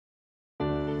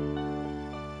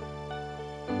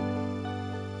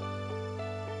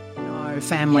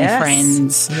family,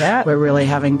 friends. Yeah. We're really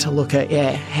having to look at,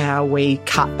 how we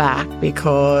cut back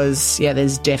because,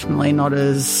 there's definitely not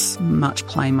as much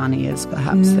play money as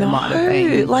perhaps there might have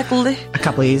been a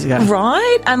couple of years ago.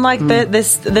 Right? And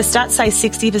the stats say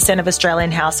 60% of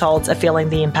Australian households are feeling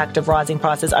the impact of rising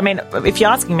prices. I mean, if you're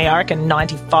asking me, I reckon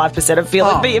 95% are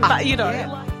feeling the impact,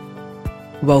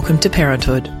 Welcome to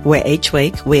Parenthood, where each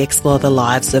week we explore the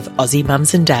lives of Aussie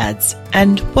mums and dads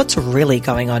and what's really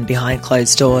going on behind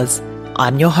closed doors.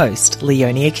 I'm your host,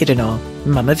 Leonia Kiddenor,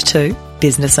 mum of two,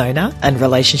 business owner and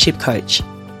relationship coach.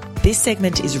 This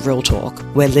segment is Real Talk,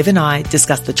 where Liv and I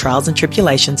discuss the trials and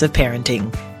tribulations of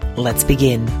parenting. Let's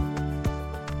begin.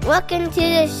 Welcome to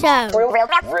the show.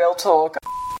 Real Talk.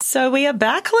 So we are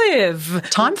back, Liv.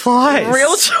 Time flies.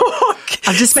 Real talk.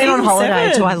 I've just been on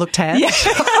holiday. Do I look tan? Yeah.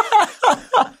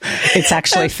 It's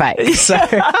actually fake. So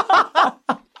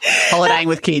holidaying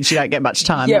with kids, you don't get much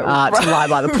time to lie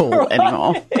by the pool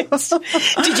anymore.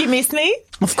 Did you miss me?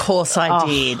 Of course I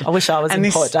did. I wish I was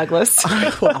in Port Douglas.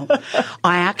 Well,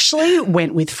 I actually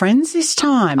went with friends this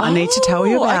time. I need to tell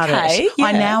you about it. Yeah.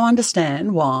 I now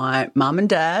understand why mum and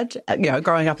dad,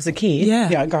 growing up as a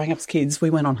kid, growing up as kids, we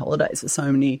went on holidays with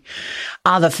so many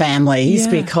other families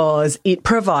because it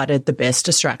provided the best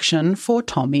distraction for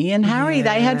Tommy and Harry. Yes.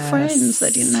 They had friends. They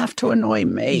didn't have to annoy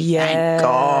me. Yes. Thank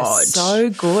God. So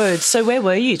good. So where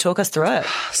were you? Talk us through it.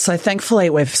 So thankfully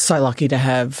we're so lucky to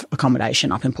have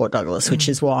accommodation up in Port Douglas, which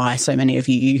is why so many of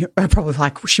you are probably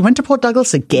like, she went to Port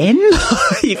Douglas again?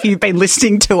 If you've been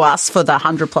listening to us for the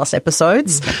 100+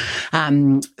 episodes.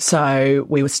 So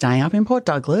we were staying up in Port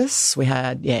Douglas. We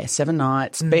had, 7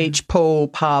 nights, beach, pool,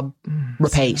 pub,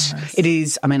 repeat. So nice. It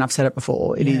is, I've said it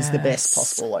before, it is the best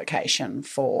possible location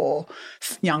for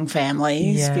young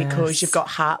families because you've got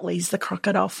Hartley's, the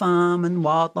crocodile farm and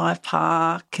wildlife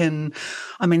park. And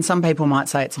some people might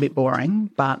say it's a bit boring,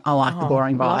 but I like the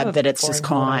boring vibe that it's just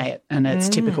quiet and it's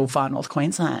typical far north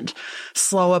Queensland.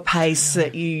 Slower pace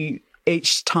that you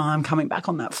each time coming back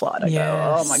on that flight, I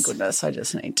go, oh my goodness, I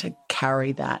just need to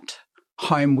carry that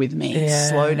home with me.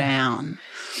 Slow down.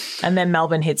 And then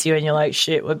Melbourne hits you and you're like,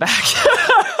 shit, we're back.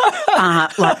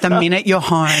 Like the minute you're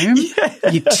home,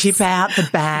 you tip out the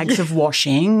bags of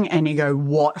washing and you go,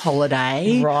 what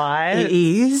holiday? Right. It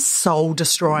is soul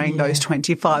destroying those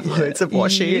 25 loads of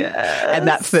washing and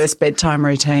that first bedtime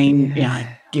routine,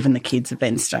 given the kids have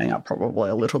been staying up probably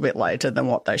a little bit later than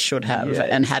what they should have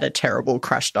and had a terrible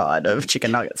crash diet of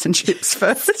chicken nuggets and chips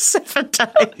for 7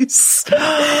 days.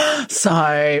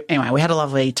 So anyway, we had a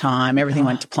lovely time. Everything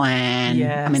went to plan.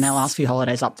 Yes. Our last few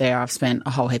holidays up there, I've spent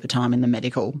a whole heap of time in the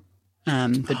medical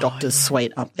the doctor's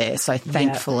suite up there. So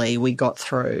thankfully we got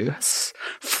through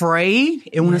free,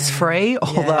 illness free,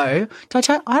 although I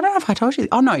don't know if I told you.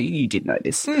 Oh, no, you did know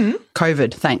this.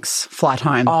 COVID, thanks, flight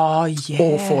home. Oh, yes.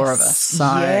 All 4 of us. So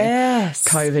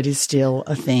COVID is still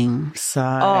a thing. So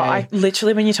I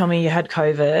literally, when you told me you had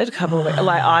COVID a couple of weeks,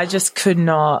 I just could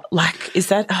not, is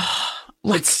that...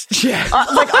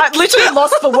 I literally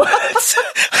lost for words.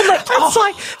 I'm like, it's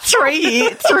like 3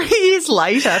 years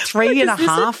later,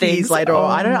 3.5 years later, or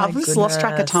I don't know, I've just lost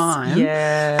track of time.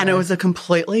 Yeah. And it was a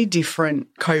completely different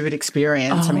COVID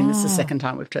experience. This is the second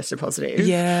time we've tested positive.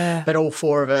 Yeah. But all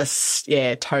 4 of us,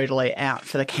 totally out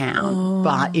for the count.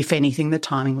 But if anything, the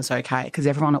timing was okay because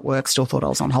everyone at work still thought I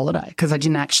was on holiday because I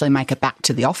didn't actually make it back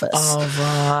to the office. Oh,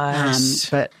 right.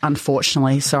 But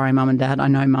unfortunately, sorry, Mum and Dad, I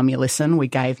know Mum, you listen, we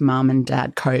gave Mum and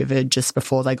Dad COVID just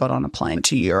before they got on a plane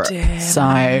to Europe.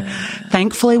 So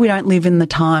thankfully we don't live in the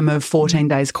time of 14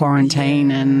 days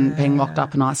quarantine and being locked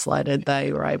up and isolated.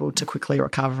 They were able to quickly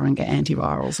recover and get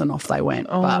antivirals and off they went.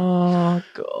 Oh,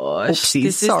 gosh.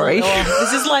 Oopsies, sorry.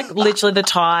 This is like literally the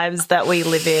times that we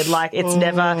live in. Like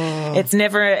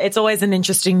it's always an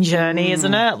interesting journey,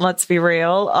 isn't it? Let's be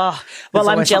real. Oh, well,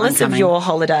 I'm jealous of your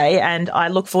holiday and I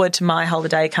look forward to my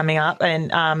holiday coming up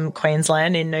in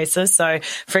Queensland in Noosa. So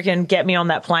freaking get me on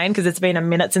that plane because it's been a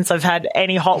minute since I've had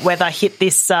any hot weather hit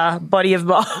this body of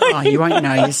mine. Oh, you won't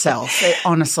know yourself.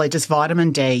 Honestly, just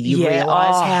vitamin D. You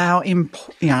realise how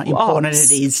important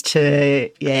it is to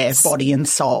body and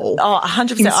soul. Oh,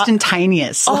 100%.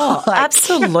 Instantaneous.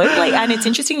 Absolutely. And it's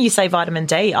interesting you say vitamin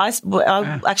D. I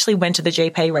actually went to the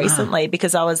GP recently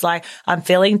because I was like, I'm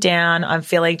feeling down. I'm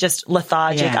feeling just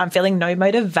lethargic. I'm feeling no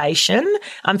motivation.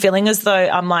 I'm feeling as though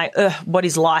I'm like, what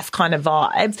is life kind of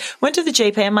vibes. Went to the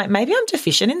GP. I'm like, maybe I'm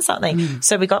deficient in something.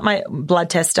 So we got my blood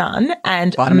test done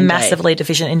and massively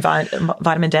deficient in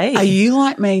vitamin D. Are you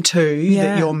like me too,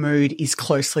 that your mood is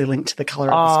closely linked to the colour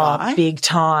of the sky? Big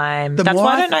time. That's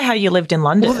why I don't know how you lived in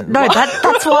London. Well, no,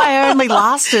 that's why I only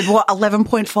lasted,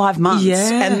 11.5 months.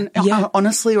 Yeah. And I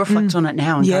honestly reflect on it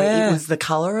now and go, it was the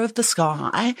colour of the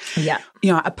sky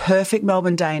a perfect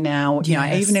Melbourne day now,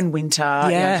 even in winter,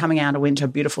 coming out of winter,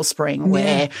 beautiful spring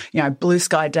where, blue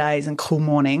sky days and cool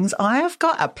mornings, I have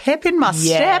got a pep in my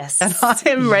step and I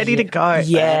am ready to go.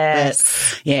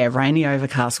 Yes. But rainy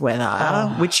overcast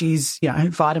weather, which is,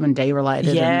 vitamin D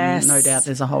related and no doubt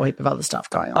there's a whole heap of other stuff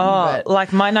going on.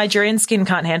 Like my Nigerian skin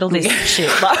can't handle this shit.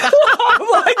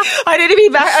 I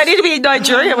need to be in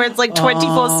Nigeria where it's like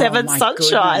 24/7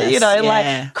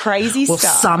 sunshine, crazy stuff.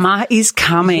 Summer is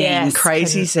coming. Yes,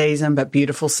 crazy season, but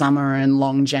beautiful summer and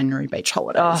long January beach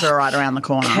holidays are right around the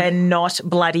corner. Cannot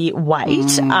bloody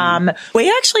wait.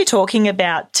 We're actually talking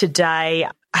about today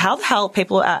how the hell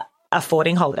people are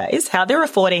affording holidays, how they're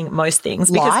affording most things.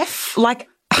 Life?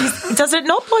 Does it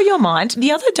not blow your mind?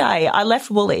 The other day I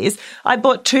left Woolies. I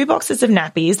bought 2 boxes of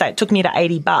nappies that took me to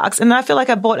 $80, and I feel like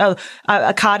I bought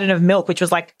a carton of milk, which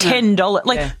was like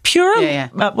 $10. Pure,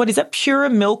 what is it? Pure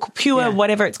milk,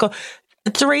 whatever it's called.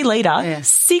 3 litre,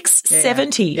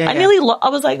 $6.70. I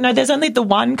was like, no, there's only the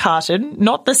 1 carton,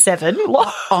 not the 7.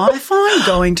 I find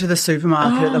going to the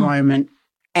supermarket at the moment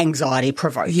anxiety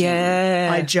provoking.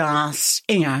 Yeah. I just,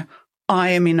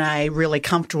 I am in a really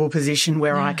comfortable position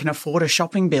where I can afford a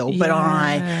shopping bill, but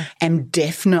I am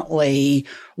definitely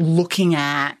looking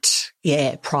at,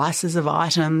 prices of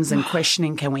items and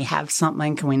questioning, can we have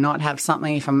something? Can we not have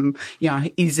something? If I'm,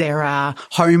 is there a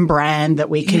home brand that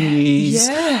we can use?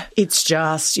 Yeah. It's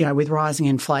just, with rising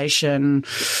inflation,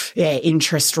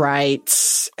 interest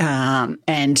rates,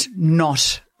 and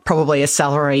not probably a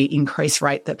salary increase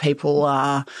rate that people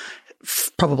are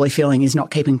probably feeling is not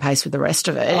keeping pace with the rest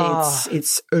of it.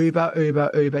 It's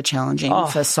uber challenging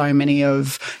for so many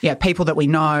of people that we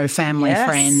know, family,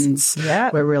 friends.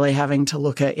 We're really having to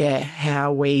look at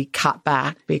how we cut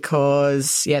back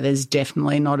because there's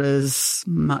definitely not as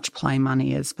much play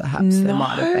money as perhaps there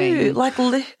might have been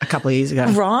a couple of years ago.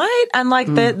 Right. And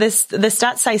the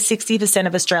stats say 60%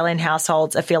 of Australian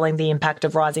households are feeling the impact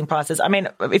of rising prices. I mean,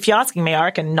 if you're asking me, I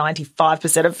reckon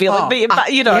 95% are feeling the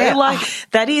impact,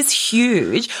 that is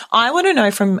huge. I want to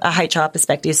know from a HR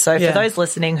perspective. So for those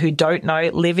listening who don't know,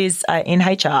 Liv is in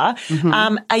HR.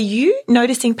 Are you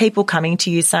noticing people coming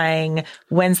to you saying,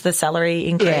 when's the salary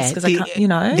increase? Because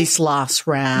this last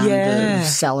round of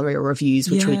salary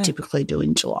reviews, which we typically do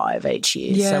in July of each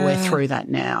year. So we're through that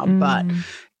now. But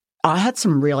I had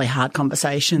some really hard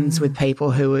conversations with people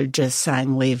who were just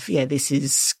saying, Liv, this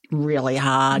is really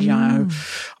hard.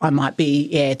 I might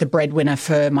be, the breadwinner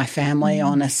for my family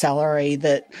on a salary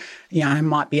that,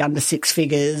 might be under 6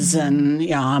 figures and,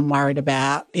 I'm worried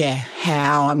about,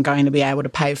 how I'm going to be able to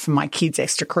pay for my kids'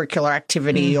 extracurricular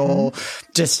activity or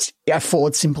just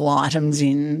afford simple items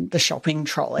in the shopping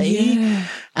trolley.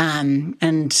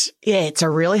 It's a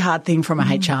really hard thing from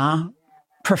a HR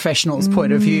professional's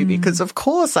point of view because, of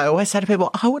course, I always say to people,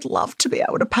 I would love to be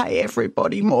able to pay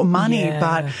everybody more money,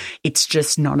 but it's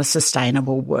just not a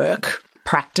sustainable work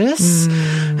practice.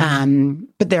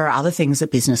 But there are other things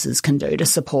that businesses can do to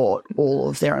support all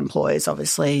of their employees,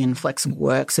 obviously, and flexible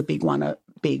work's a big one,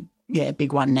 big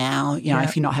one now.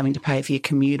 If you're not having to pay for your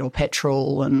commute or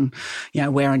petrol and,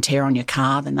 wear and tear on your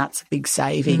car, then that's a big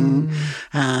saving.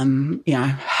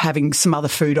 Having some other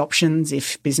food options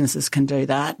if businesses can do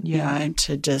that,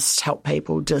 to just help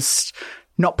people just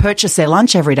not purchase their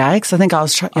lunch every day. Because I think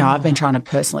I've been trying to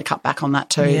personally cut back on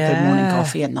that too, the morning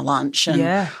coffee and the lunch.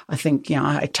 And I think,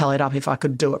 I tally it up. If I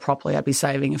could do it properly, I'd be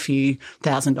saving a few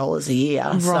 $1,000s a year.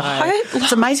 Right. So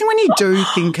it's amazing when you do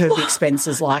think of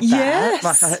expenses like that.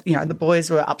 Like, the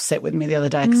boys were upset with me the other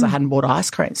day because I hadn't bought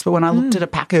ice creams. But when I looked at a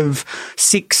pack of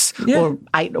 6 or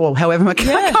 8 or however much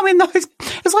come in those,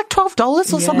 it was like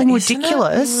 $12 or something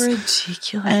ridiculous.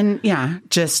 Ridiculous. And,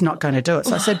 just not going to do it.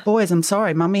 So I said, boys, I'm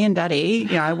sorry, Mummy and Daddy,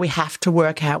 we have to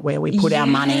work out where we put our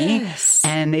money,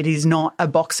 and it is not a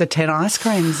box of 10 ice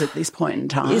creams at this point in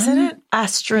time. Isn't it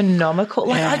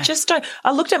astronomical? I just don't.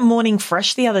 I looked at Morning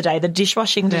Fresh the other day, the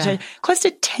dishwashing detergent, close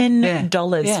to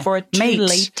 $10 for a 2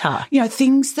 litre.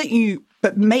 Things that you...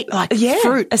 But meat,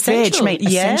 fruit, veg, meat,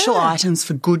 essential items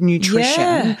for good nutrition.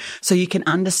 Yeah. So you can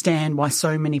understand why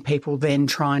so many people then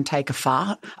try and take a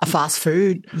fast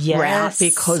food route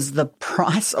because the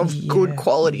price of good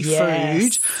quality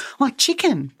food, like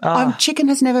chicken. Chicken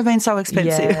has never been so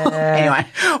expensive. Anyway,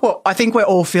 well, I think we're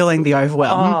all feeling the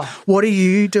overwhelm. What are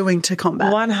you doing to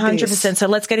combat 100%. this? So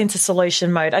let's get into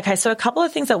solution mode. Okay, so a couple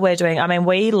of things that we're doing. I mean,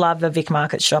 we love the Vic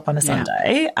Market shop on a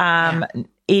Sunday.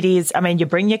 it is, I mean, you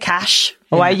bring your cash.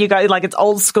 Away you go, like it's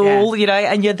old school, you know,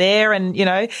 and you're there and, you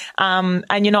know,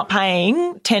 and you're not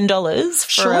paying $10 for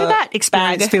Surely that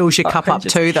experience fills your cup up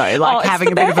too, though, like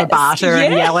having a bit of a barter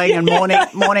and yelling and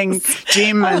morning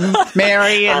Jim and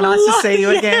Mary and nice to see you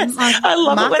again. Like, I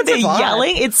love it when they're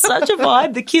yelling. It's such a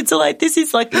vibe. The kids are like, this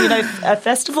is like, you know, a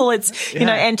festival. It's, you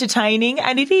know, entertaining,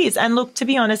 and it is. And look, to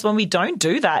be honest, when we don't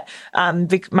do that,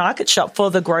 the market shop for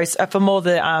for more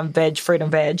the fruit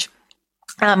and veg,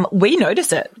 we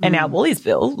notice it in our Woolies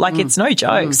bill. Like it's no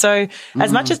joke. So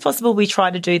as much as possible, we try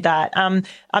to do that.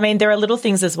 I mean, there are little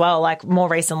things as well, like more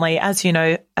recently, as you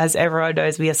know, as everyone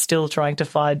knows, we are still trying to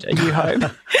find a new home.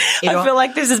 I feel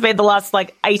like this has been the last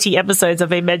 80 episodes I've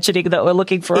been mentioning that we're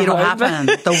looking for a home. It'll happen.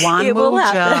 The one will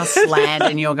just land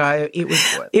and you'll go,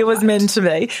 it was meant to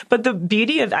be. But the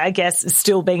beauty of, I guess,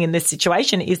 still being in this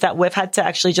situation is that we've had to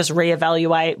actually just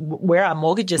reevaluate where our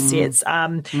mortgages sits.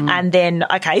 And then,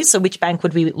 okay, so which bank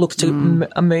would we look to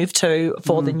move to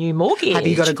for the new mortgage? Have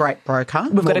you got a great broker?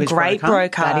 We've got a great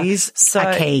broker. That is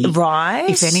a key. Right.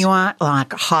 If anyone,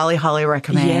 highly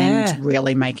recommend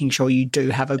really making sure you do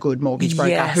have a good mortgage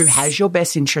broker who has your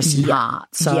best interest in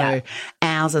heart. So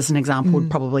ours, as an example,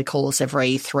 would probably call us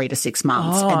every 3 to 6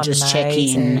 months and just check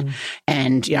in.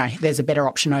 And, you know, there's a better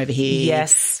option over here.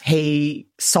 Yes. He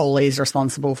solely is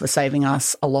responsible for saving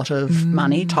us a lot of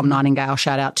money. Tom Nightingale,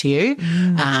 shout out to you.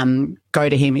 Go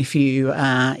to him if you,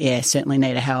 certainly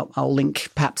need a help. I'll link,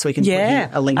 perhaps we can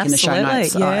put a link in the show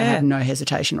notes. I have no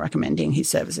hesitation recommending his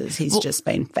services. He's just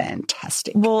been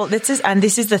fantastic. Well, this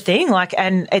is the thing,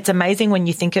 and it's amazing when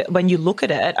you look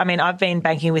at it. I mean, I've been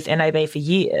banking with NAB for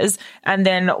years, and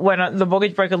then when the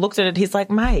mortgage broker looked at it, he's like,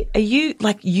 mate, are you,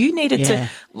 you needed to,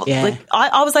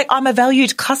 I was like, I'm a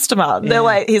valued customer. They're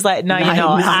like, he's like, no, you're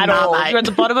not at all. Mate. You're at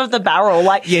the bottom of the barrel.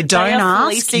 You don't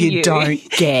ask, you don't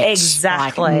get.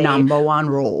 Exactly. Number one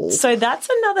rule. So that's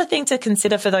another thing to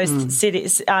consider for those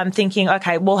cities, thinking,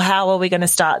 okay, well, how are we going to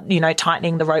start,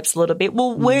 tightening the ropes a little bit?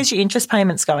 Well, where's your interest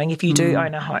payments going if you do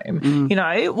own a home?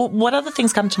 What other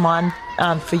things come to mind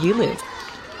for you, Liv?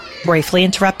 Briefly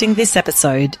interrupting this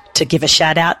episode to give a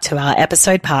shout out to our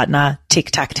episode partner, Tic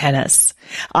Tac Tennis.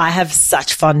 I have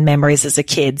such fond memories as a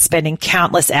kid spending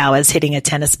countless hours hitting a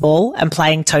tennis ball and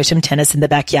playing totem tennis in the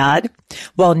backyard.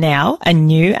 Well, now a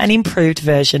new and improved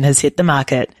version has hit the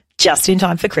market just in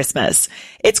time for Christmas.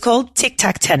 It's called Tic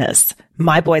Tac Tennis.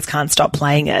 My boys can't stop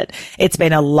playing it. It's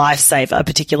been a lifesaver,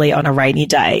 particularly on a rainy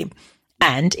day.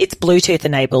 And it's Bluetooth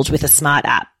enabled with a smart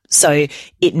app. So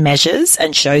it measures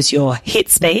and shows your hit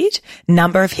speed,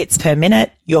 number of hits per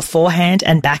minute, your forehand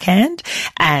and backhand,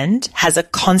 and has a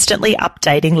constantly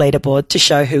updating leaderboard to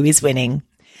show who is winning.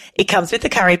 It comes with a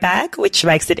carry bag, which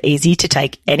makes it easy to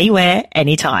take anywhere,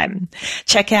 anytime.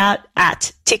 Check out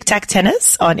at Tic Tac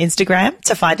Tennis on Instagram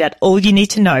to find out all you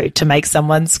need to know to make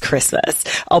someone's Christmas.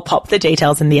 I'll pop the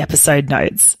details in the episode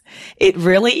notes. It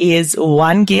really is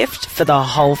one gift for the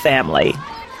whole family.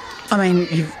 I mean,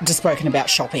 you've just spoken about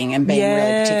shopping and being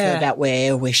really particular about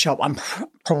where we shop. I'm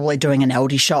probably doing an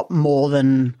Aldi shop more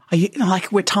than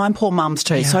we're time poor mums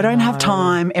too. So I don't have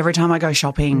time every time I go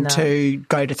shopping to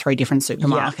go to 3 different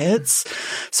supermarkets.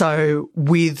 So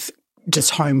with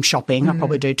just home shopping, I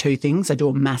probably do 2 things. I do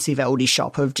a massive Aldi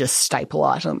shop of just staple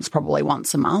items probably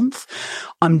once a month.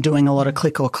 I'm doing a lot of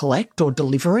click or collect or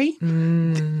delivery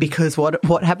because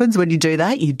what happens when you do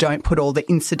that? You don't put all the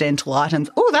incidental items.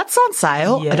 Oh, that's on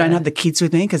sale. I don't have the kids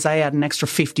with me because they add an extra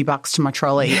 $50 to my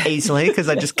trolley easily because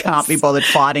I just can't be bothered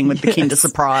fighting with the Kinder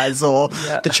Surprise or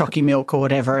the Chocky Milk or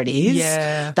whatever it is.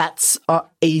 Yeah. That's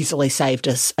easily saved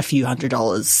us a few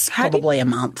 $100s, probably a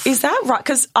month. Is that right?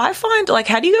 Because I find,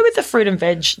 how do you go with the fruit and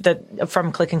veg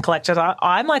from Click and Collect?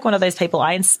 I'm like one of those people,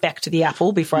 I inspect the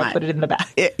apple before I put it in the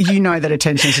bag. You know that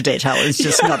attention to detail is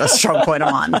just not a strong point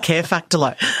of mine. Care factor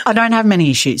low. I don't have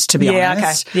many issues, to be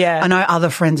honest. Okay. Yeah. I know other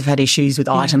friends have had issues with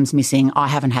items missing. I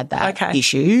haven't had that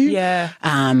issue. Yeah.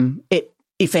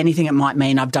 If anything, it might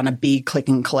mean I've done a big Click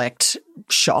and Collect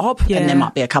shop and there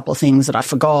might be a couple of things that I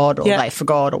forgot or they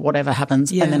forgot or whatever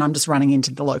happens and then I'm just running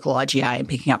into the local IGA and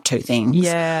picking up 2 things.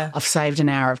 Yeah. I've saved an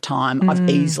hour of time. I've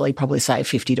easily probably saved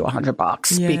 $50 to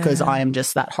 $100 because I am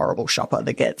just that horrible shopper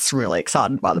that gets really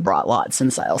excited by the bright lights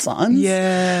and sale signs.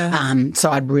 Yeah.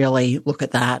 So I'd really look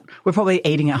at that. We're probably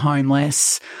eating at home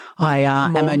less. I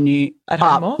am a new at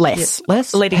home more? Less.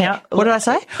 Leading out. What did I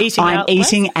say? I'm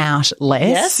eating out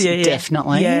less. Yes,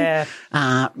 definitely. Yeah.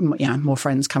 More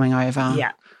friends coming over.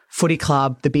 Yeah. Footy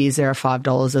club, the beers there are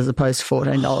 $5 as opposed to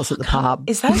 $14 at the pub.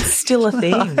 Is that still a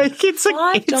thing? It's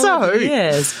a hoot.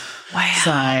 Yes.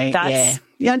 Wow.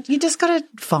 Yeah, you just got to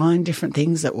find different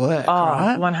things that work,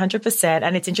 right? 100%.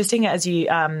 And it's interesting, as you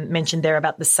mentioned there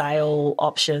about the sale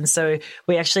option. So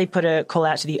we actually put a call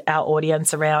out to our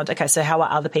audience around, okay, so how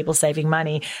are other people saving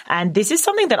money? And this is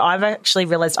something that I've actually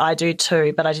realized I do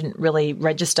too, but I didn't really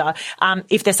register.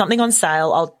 If there's something on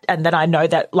sale, and then I know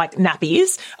that like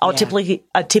nappies, I'll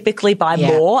typically buy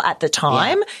more at the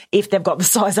time if they've got the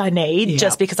size I need,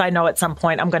 just because I know at some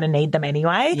point I'm going to need them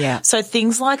anyway. Yeah. So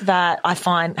things like that I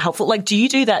find helpful. Like, do you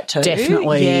do that too?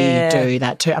 Definitely do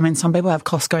that too. I mean, some people have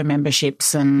Costco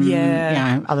memberships and, you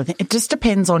know, other things. It just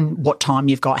depends on what time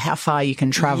you've got, how far you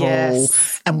can travel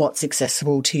and what's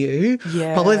accessible to you.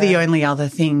 Yeah. Probably the only other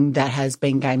thing that has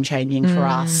been game-changing for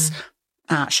us,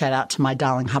 shout out to my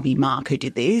darling hubby Mark who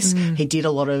did this. He did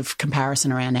a lot of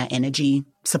comparison around our energy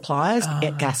suppliers,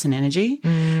 gas and energy.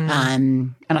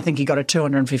 And I think he got a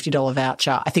 $250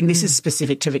 voucher. I think this is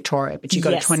specific to Victoria, but you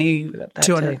got a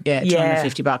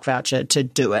 $250 voucher to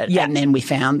do it. Yeah. And then we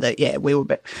found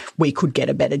that, we could get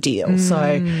a better deal.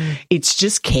 So it's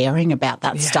just caring about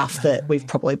that stuff that we've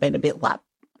probably been a bit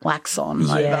lax on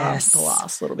over the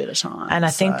last little bit of time. And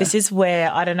I think this is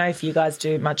where, I don't know if you guys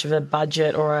do much of a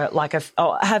budget or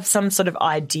have some sort of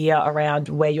idea around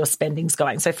where your spending's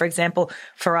going. So for example,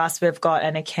 for us, we've got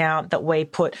an account that we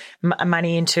put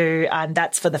money into, and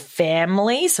that's for the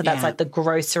family. So that's like the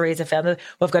groceries of family.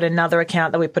 We've got another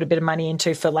account that we put a bit of money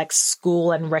into for like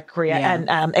school and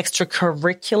and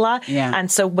extracurricular. Yeah.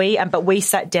 And so but we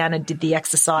sat down and did the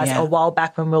exercise a while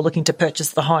back when we were looking to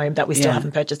purchase the home that we still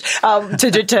haven't purchased, to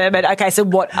determine, okay, so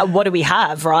what do we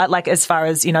have, right? Like as far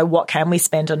as, you know, what can we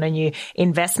spend on a new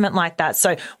investment like that?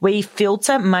 So we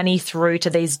filter money through to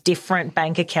these different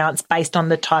bank accounts based on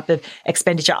the type of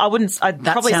expenditure. I'd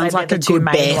probably sounds say like a good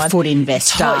barefoot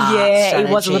investor. Strategy. It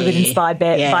was a little bit inspired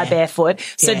by barefoot.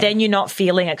 So then you're not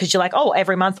feeling it because you're like, oh,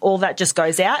 every month all that just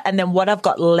goes out. And then what I've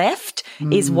got left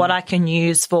is what I can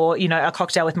use for, you know, a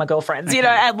cocktail with my girlfriends, you know,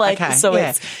 and like, so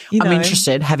it's, you know. I'm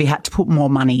interested. Have you had to put more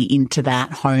money into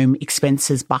that home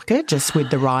expenses bucket just with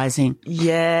the rising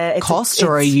cost,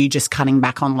 or are you just cutting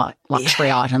back on like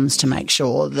luxury items to make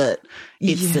sure that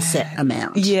it's the set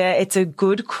amount? Yeah, it's a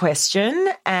good question.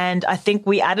 And I think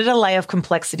we added a layer of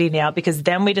complexity now because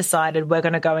then we decided we're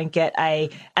going to go and get an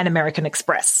American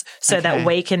Express so that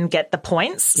we can get the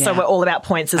points. Yeah. So we're all about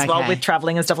points as well with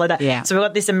traveling and stuff like that. Yeah. So we've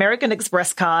got this American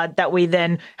Express card that we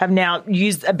then have now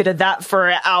used a bit of that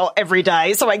for our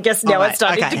everyday. So I guess now it's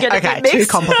starting to get a bit mixed. Too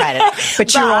complicated.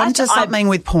 But you're onto something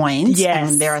with points.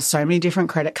 Yes. And there are so many different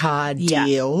credit card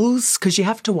deals because you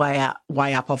have to weigh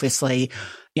up obviously.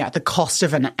 Yeah, the cost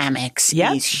of an Amex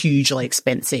is hugely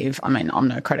expensive. I mean, I'm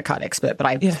no credit card expert, but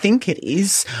I think it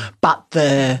is. But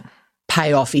the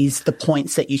payoff is the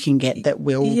points that you can get that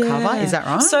will cover. Is that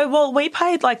right? So, well, we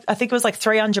paid I think it was like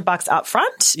 $300 up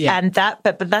front and that,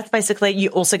 but that's basically, you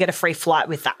also get a free flight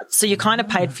with that. So you kind of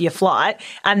paid for your flight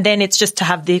and then it's just to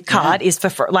have the card is for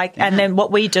free. And then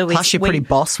what we do is. Plus you're pretty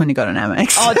boss when you got an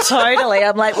Amex. Oh, totally.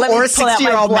 I'm like, let me pull out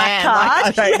my black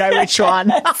card. Like, I don't know which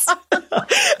one.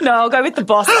 No, I'll go with the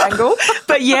boss angle.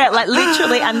 But yeah, like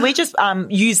literally, and we just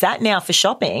use that now for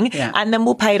shopping and then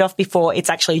we'll pay it off before it's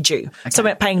actually due. Okay. So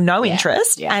we're paying no interest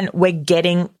and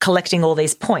we're collecting all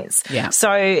these points. Yeah. So,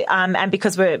 and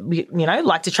because we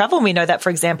like to travel, and we know that,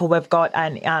 for example, we've got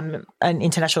an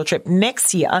international trip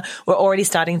next year, we're already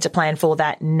starting to plan for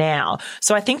that now.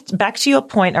 So I think back to your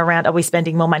point around, are we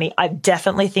spending more money? I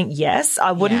definitely think yes.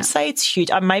 I wouldn't say it's huge.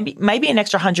 Maybe an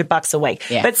extra $100 a week,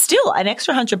 but still an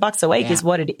extra $100 a week is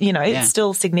what it, it's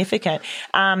still significant.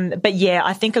 But yeah,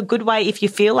 I think a good way, if you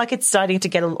feel like it's starting to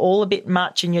get all a bit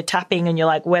much and you're tapping and you're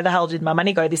like, where the hell did my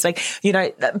money go this week?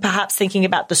 Perhaps thinking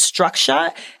about the structure,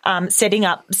 setting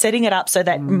it up so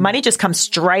that money just comes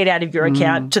straight out of your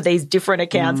account to these different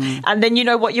accounts. And then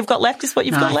what you've got left is what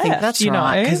you've got left. I think that's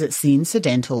right, because it's the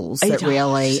incidentals that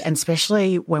really, and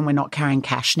especially when we're not carrying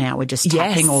cash now, we're just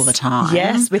tapping all the time.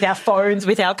 Yes, with our phones,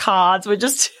 with our cards, we're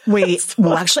just.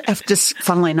 Well, actually, just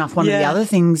funnily enough, one of the other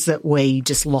things that we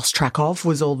just lost track of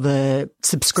was all the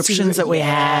subscriptions that we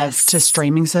have to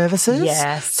streaming services.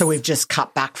 Yes. So we've just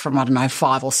cut back from,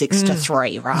 5 or 6 to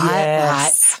 3, right?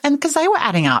 Yes. Right. And because they were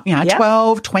adding up,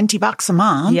 $12, $20 a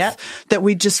month that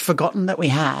we'd just forgotten that we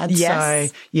had.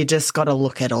 Yes. So you just got to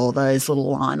look at all those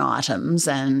little line items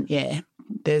and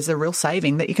there's a real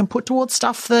saving that you can put towards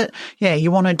stuff that,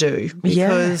 you want to do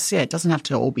because, it doesn't have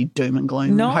to all be doom and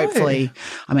gloom. No. Hopefully,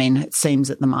 I mean, it seems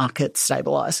that the market's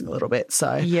stabilising a little bit.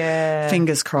 So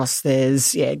fingers crossed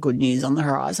there's, good news on the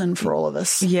horizon for all of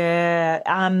us. Yeah.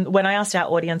 When I asked our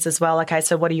audience as well, okay,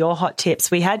 so what are your hot tips?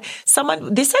 We had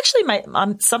someone, this actually made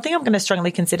something I'm going to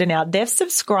strongly consider now. They've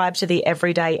subscribed to the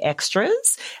Everyday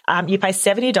Extras. You pay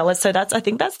 $70. So I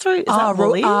think that's through, is that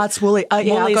Woolies? It's Woolies. I've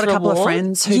got a couple of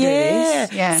friends who do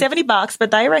this. Yeah. $70,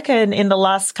 but they reckon in the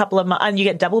last couple of months, and you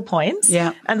get double points.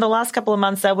 Yeah. And the last couple of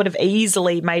months, they would have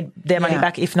easily made their money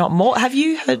back, if not more. Have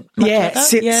you heard much about that?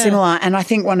 Similar. And I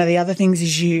think one of the other things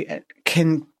is you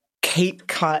can keep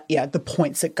the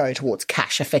points that go towards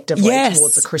cash effectively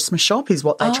towards the Christmas shop is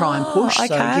what they try and push. Okay.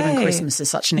 So given Christmas is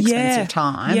such an expensive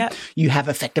time, you have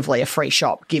effectively a free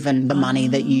shop given the money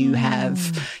that you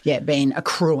have been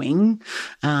accruing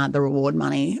the reward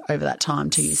money over that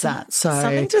time to use that. So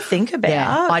something to think about.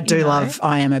 Yeah, I do love,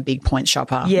 I am a big points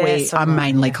shopper. I'm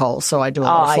mainly Coles, so I do a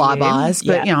lot of flybys,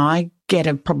 but I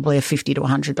get probably a $50 to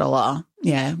 $100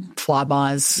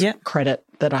 flybys credit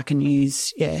that I can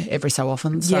use, every so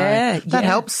often. So that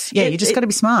helps. Yeah, you just got to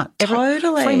be smart.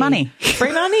 Totally. Free money.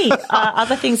 Free money.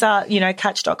 Other things are,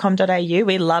 catch.com.au.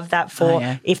 We love that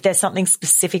for if there's something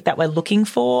specific that we're looking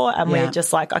for and we're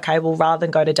just like, okay, well, rather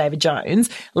than go to David Jones,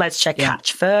 let's check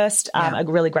Catch first. A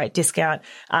really great discount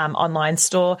online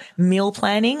store. Meal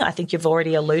planning, I think you've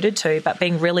already alluded to, but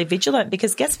being really vigilant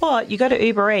because guess what? You go to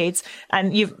Uber Eats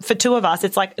and for two of us,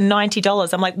 it's like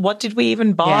 $90. I'm like, what did we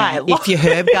even buy? If your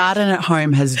herb garden at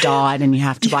home has died and you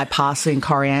have to buy parsley and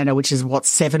coriander, which is what,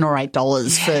 $7 or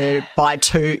 $8 for buy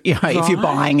two, if you're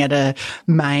buying at a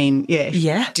main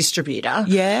distributor.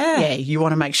 You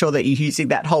want to make sure that you're using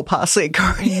that whole parsley and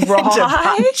coriander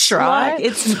bunch, right?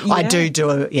 I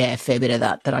do a fair bit of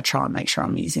that I try and make sure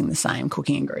I'm using the same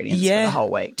cooking ingredients for the whole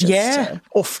week.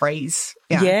 Or freeze.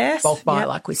 Bulk buy,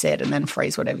 like we said, and then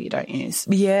freeze whatever you don't use.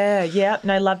 No,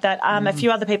 love that. A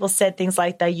few other people said things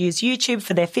like they use YouTube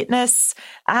for their fitness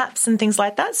apps and things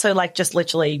like that. So like just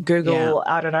literally Google,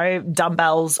 I don't know,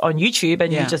 dumbbells on YouTube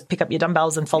and you just pick up your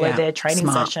dumbbells and follow their training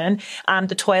session.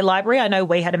 The toy library, I know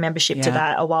we had a membership to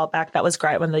that a while back. That was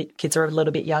great when the kids are a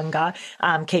little bit younger.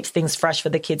 Keeps things fresh for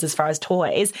the kids as far as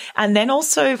toys. And then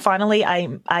also finally a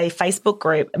Facebook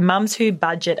group, Mums Who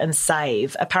Budget and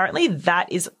Save. Apparently that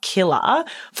is killer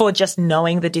for just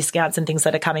knowing the discounts and things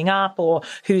that are coming up or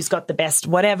who's got the best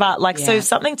whatever. So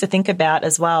something to think about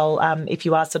as well if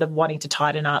you are sort of wanting to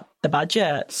tighten up the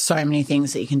budget. So many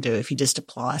things that you can do if you just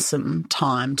apply some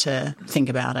time to think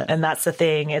about it. And that's the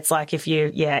thing. It's like if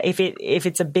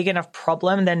it's a big enough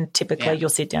problem, then typically you'll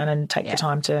sit down and take the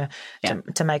time to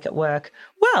make it work.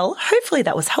 Well, hopefully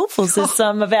that was helpful to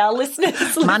some of our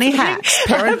listeners. Money hacks,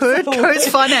 parenthood, Co's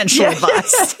financial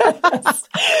advice.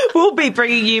 We'll be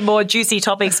bringing you more juicy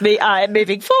topics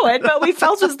moving forward, but we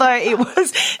felt as though it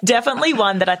was definitely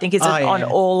one that I think is on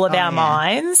all of our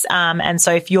minds. And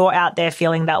so if you're out there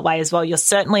feeling that way as well, you're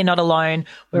certainly not alone.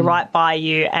 We're right by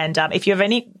you. And if you've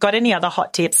got any other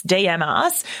hot tips, DM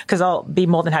us because I'll be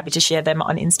more than happy to share them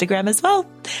on Instagram as well.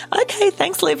 Okay,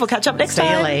 thanks, Liv. We'll catch up next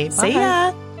time. See you, Liv. See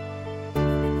ya.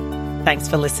 Thanks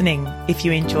for listening. If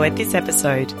you enjoyed this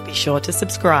episode, be sure to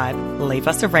subscribe, leave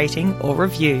us a rating or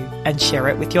review, and share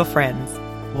it with your friends.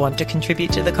 Want to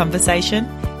contribute to the conversation?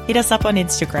 Hit us up on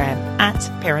Instagram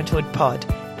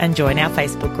 @ParenthoodPod and join our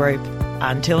Facebook group.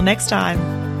 Until next time.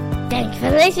 Thanks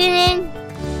for listening.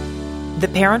 The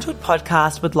Parenthood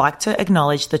Podcast would like to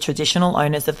acknowledge the traditional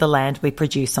owners of the land we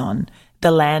produce on, the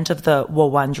land of the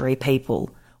Wurundjeri people.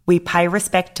 We pay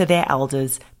respect to their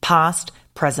elders, past,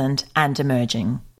 present, and emerging.